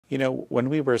You know, when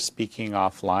we were speaking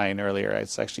offline earlier,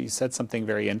 it's actually, you said something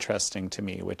very interesting to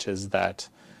me, which is that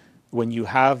when you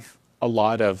have a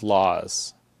lot of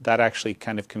laws, that actually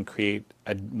kind of can create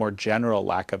a more general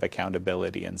lack of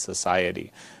accountability in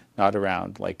society, not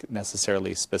around like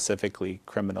necessarily specifically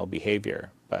criminal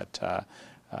behavior, but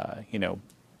you know,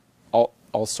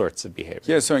 all sorts of behavior.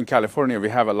 Yeah, so in California, we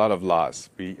have a lot of laws.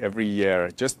 Every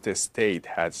year, just the state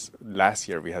has, last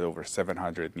year we had over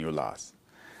 700 new laws.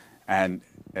 And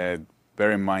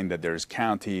bear in mind that there's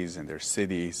counties and there's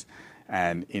cities.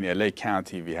 And in LA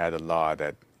County, we had a law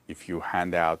that if you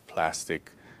hand out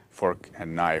plastic fork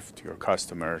and knife to your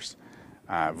customers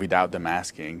without them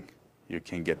asking, you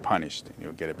can get punished.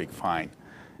 You'll get a big fine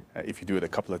if you do it a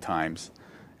couple of times.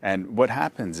 And what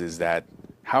happens is that,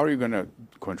 how are you going to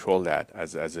control that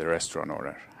as a restaurant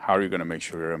owner? How are you going to make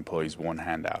sure your employees won't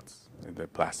hand out the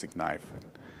plastic knife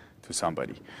to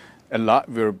somebody?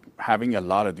 We're having a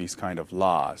lot of these kind of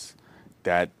laws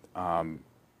that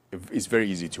is very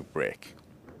easy to break.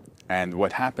 And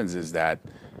what happens is that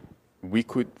we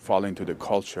could fall into the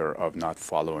culture of not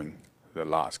following the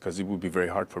laws, because it would be very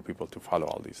hard for people to follow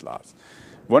all these laws.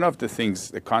 One of the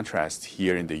things, the contrast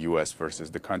here in the US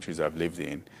versus the countries I've lived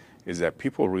in, is that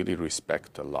people really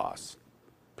respect the laws.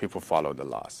 People follow the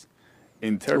laws.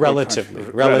 In relatively.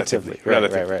 Right.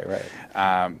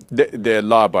 They're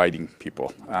law-abiding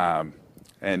people.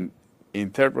 And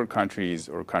in third world countries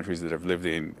or countries that I've lived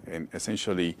in,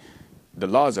 essentially, the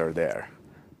laws are there,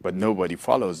 but nobody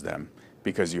follows them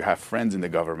because you have friends in the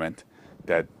government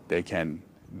that they can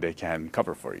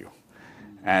cover for you.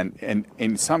 And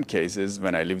in some cases,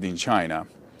 when I lived in China,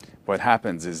 what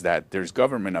happens is that there's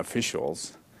government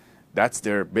officials, that's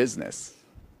their business,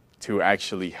 to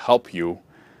actually help you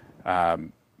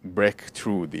break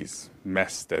through this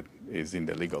mess that is in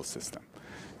the legal system.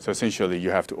 So essentially,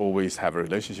 you have to always have a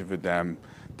relationship with them.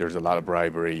 There's a lot of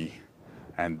bribery,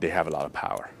 and they have a lot of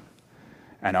power.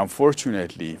 And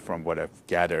unfortunately, from what I've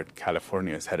gathered,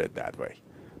 California is headed that way,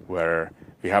 where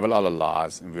we have a lot of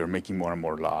laws, and we're making more and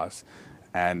more laws,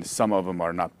 and some of them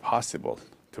are not possible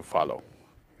to follow.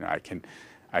 You know,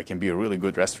 I can be a really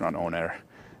good restaurant owner,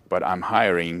 but I'm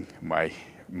hiring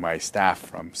my staff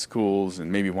from schools, and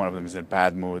maybe one of them is in a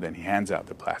bad mood, and he hands out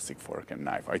the plastic fork and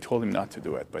knife. I told him not to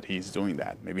do it, but he's doing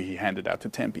that. Maybe he handed out to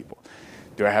 10 people.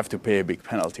 Do I have to pay a big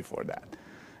penalty for that?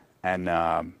 And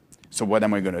so what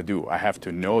am I going to do? I have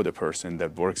to know the person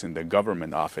that works in the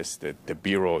government office, the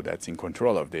bureau that's in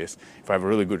control of this. If I have a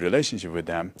really good relationship with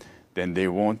them, then they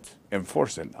won't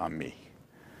enforce it on me.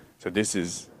 So this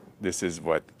is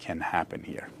what can happen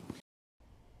here.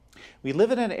 We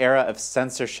live in an era of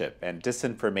censorship and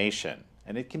disinformation,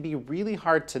 and it can be really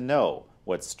hard to know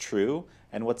what's true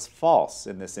and what's false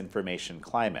in this information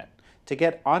climate. To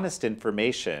get honest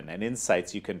information and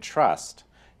insights you can trust,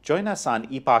 join us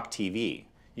on Epoch TV.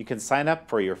 You can sign up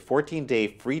for your 14-day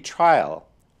free trial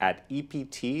at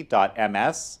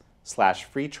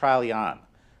ept.ms/freetrialjan.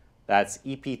 That's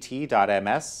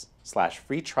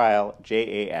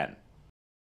ept.ms/freetrialjan.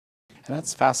 And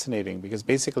that's fascinating, because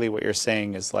basically what you're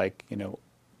saying is, like, you know,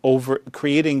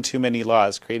 creating too many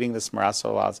laws, creating this morass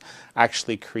of laws,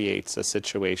 actually creates a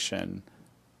situation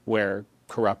where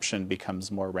corruption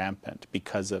becomes more rampant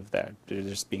because of that. There's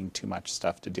just being too much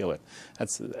stuff to deal with.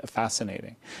 That's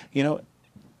fascinating. You know,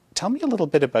 tell me a little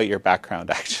bit about your background,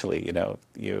 actually. You know,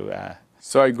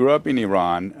 So I grew up in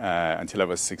Iran until I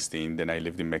was 16. Then I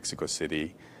lived in Mexico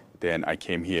City. Then I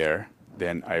came here.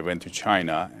 Then I went to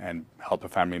China and helped a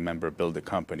family member build a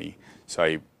company. So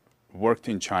I worked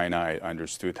in China. I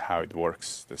understood how it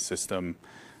works, the system.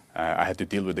 I had to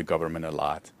deal with the government a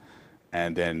lot.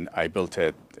 And then I built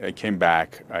it. I came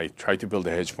back. I tried to build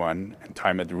a hedge fund and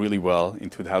time it really well in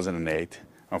 2008.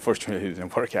 Unfortunately, it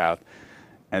didn't work out.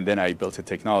 And then I built a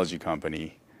technology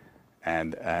company.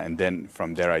 And then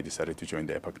from there, I decided to join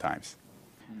the Epoch Times.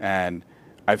 And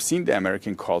I've seen the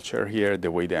American culture here, the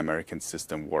way the American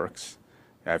system works.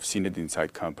 I've seen it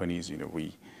inside companies. You know,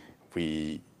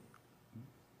 we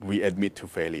admit to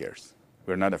failures.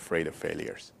 We're not afraid of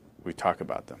failures. We talk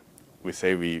about them. We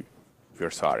say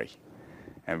we're sorry,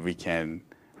 and we can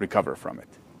recover from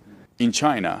it. In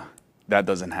China, that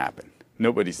doesn't happen.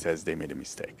 Nobody says they made a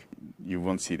mistake. You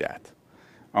won't see that.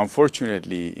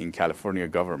 Unfortunately, in California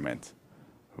government,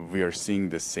 we are seeing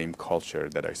the same culture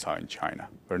that I saw in China,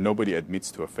 where nobody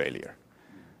admits to a failure.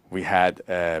 We had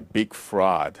a big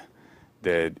fraud.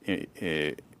 The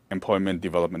Employment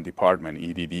Development Department,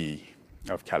 EDD,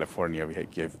 of California, we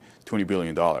had gave $20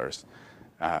 billion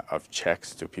of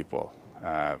checks to people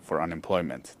for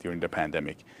unemployment during the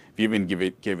pandemic. We even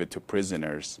gave it to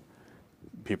prisoners,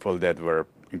 people that were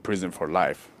in prison for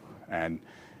life. And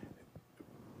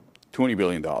 $20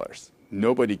 billion.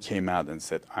 Nobody came out and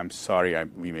said, I'm sorry,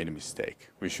 we made a mistake.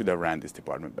 We should have ran this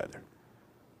department better.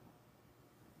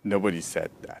 Nobody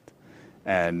said that.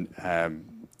 And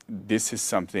this is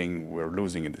something we're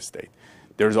losing in the state.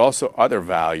 There's also other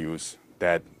values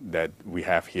that we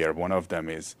have here. One of them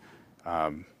is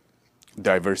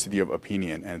diversity of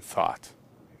opinion and thought.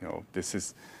 You know, this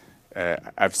is,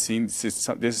 I've seen, this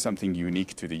is something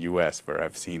unique to the US, where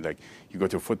I've seen, like, you go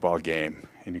to a football game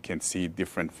and you can see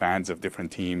different fans of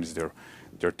different teams.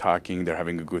 They're talking, they're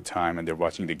having a good time, and they're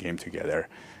watching the game together.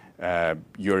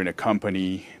 You're in a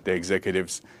company, the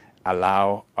executives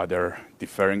allow other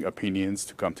differing opinions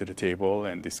to come to the table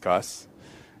and discuss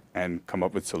and come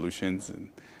up with solutions. And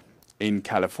in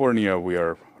California, we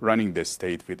are running this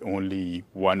state with only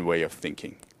one way of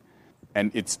thinking.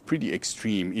 And it's pretty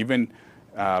extreme. Even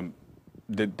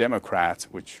the Democrats,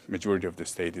 which majority of the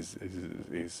state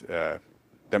is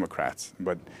Democrats,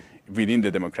 but within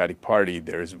the Democratic Party,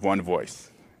 there is one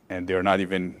voice, and they're not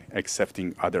even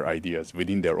accepting other ideas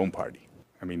within their own party.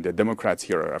 I mean, the Democrats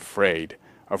here are afraid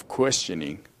of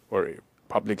questioning or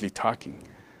publicly talking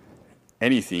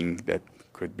anything that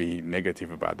could be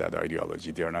negative about that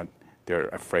ideology. They're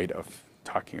afraid of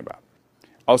talking about.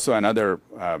 Also, another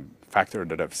factor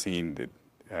that I've seen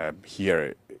that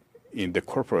here in the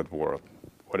corporate world,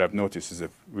 what I've noticed is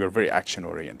that we're very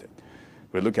action-oriented.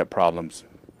 We look at problems,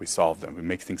 we solve them, we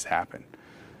make things happen.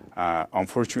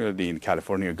 Unfortunately, in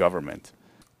California government,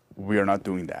 we are not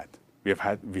doing that.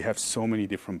 We have so many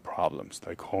different problems,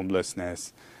 like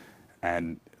homelessness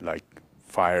and like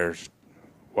fires,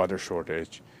 water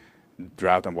shortage,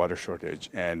 drought and water shortage,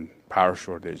 and power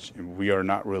shortage. And we are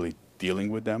not really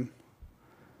dealing with them.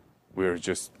 We're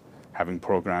just having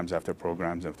programs after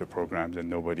programs after programs, and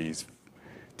nobody's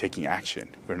taking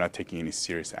action. We're not taking any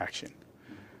serious action.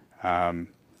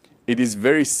 It is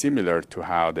very similar to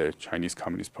how the Chinese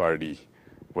Communist Party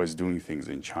was doing things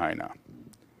in China.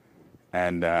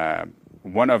 And I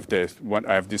have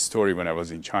this story. When I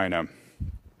was in China,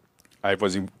 I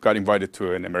got invited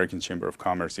to an American Chamber of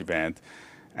Commerce event,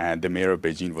 and the mayor of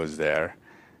Beijing was there.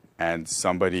 And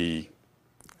somebody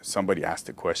asked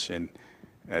a question.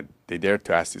 They dared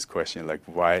to ask this question, like,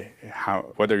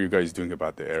 what are you guys doing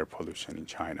about the air pollution in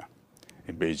China,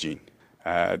 in Beijing?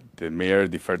 The mayor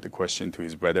deferred the question to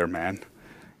his weatherman.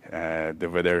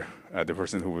 The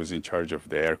person who was in charge of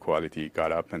the air quality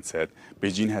got up and said,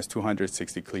 Beijing has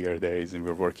 260 clear days, and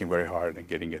we're working very hard and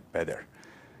getting it better.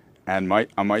 And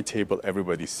on my table,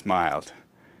 everybody smiled,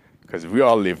 because we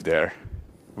all live there.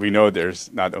 We know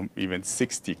there's not even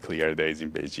 60 clear days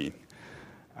in Beijing.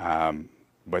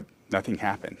 But nothing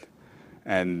happened.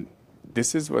 And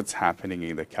this is what's happening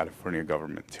in the California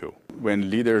government too. When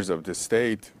leaders of the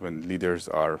state, when leaders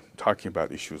are talking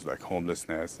about issues like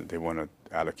homelessness, and they want to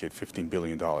allocate $15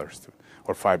 billion or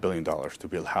 $5 billion to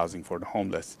build housing for the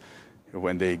homeless,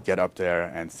 when they get up there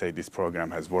and say this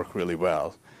program has worked really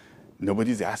well,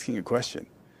 nobody's asking a question.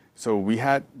 So we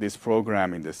had this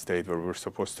program in the state where we were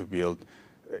supposed to build,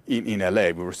 in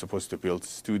LA, we were supposed to build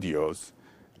studios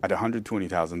at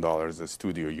 $120,000 a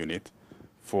studio unit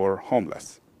for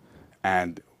homeless.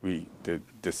 And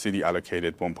the city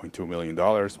allocated $1.2 million.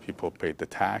 People paid the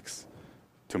tax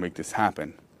to make this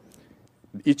happen.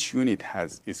 Each unit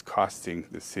is costing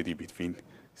the city between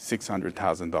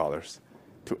 $600,000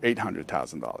 to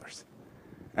 $800,000.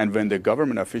 And when the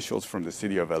government officials from the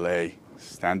city of LA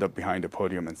stand up behind the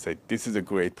podium and say, this is a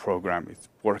great program, it's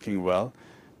working well,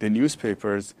 the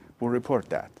newspapers will report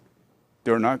that.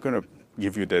 They're not going to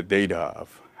give you the data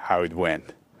of how it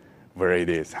went, where it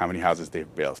is, how many houses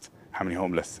they've built, how many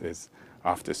homeless is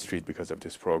off the street because of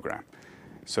this program.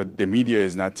 So the media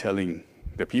is not telling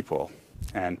the people,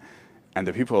 and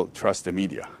the people trust the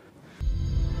media.